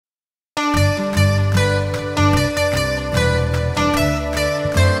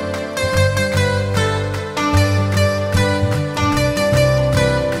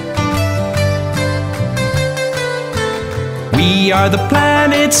We are the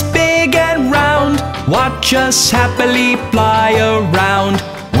planets big and round. Watch us happily fly around.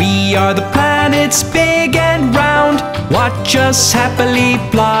 We are the planets big and round. Watch us happily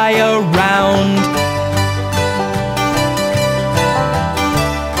fly around.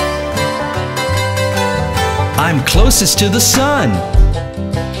 I'm closest to the sun.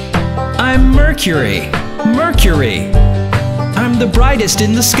 I'm Mercury, Mercury. I'm the brightest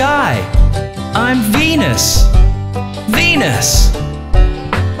in the sky. I'm Venus, Venus.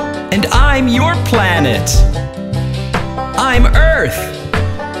 And I'm your planet. I'm Earth,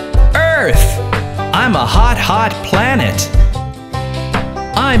 Earth. I'm a hot, hot planet.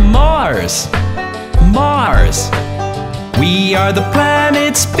 I'm Mars, Mars. We are the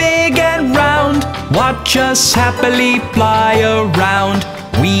planets big and round. Watch us happily fly around.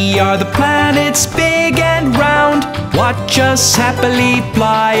 We are the planets big and round. Watch us happily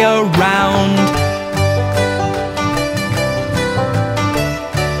fly around.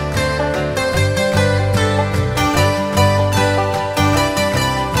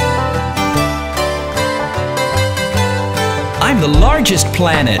 I'm the largest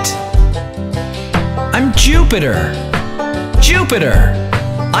planet. I'm Jupiter, Jupiter.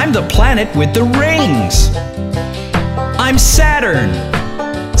 I'm the planet with the rings. I'm Saturn,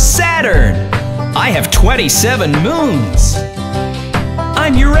 Saturn. I have 27 moons.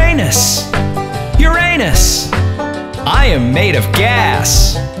 I'm Uranus, Uranus. I am made of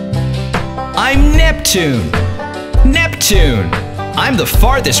gas. I'm Neptune, Neptune. I'm the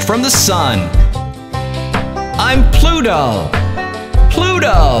farthest from the sun. I'm Pluto,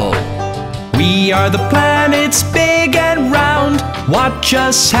 Pluto. We are the planets big and round. Watch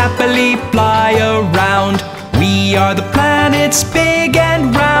us happily fly around. We are the planets big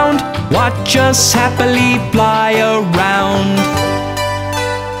and round. Watch us happily fly around.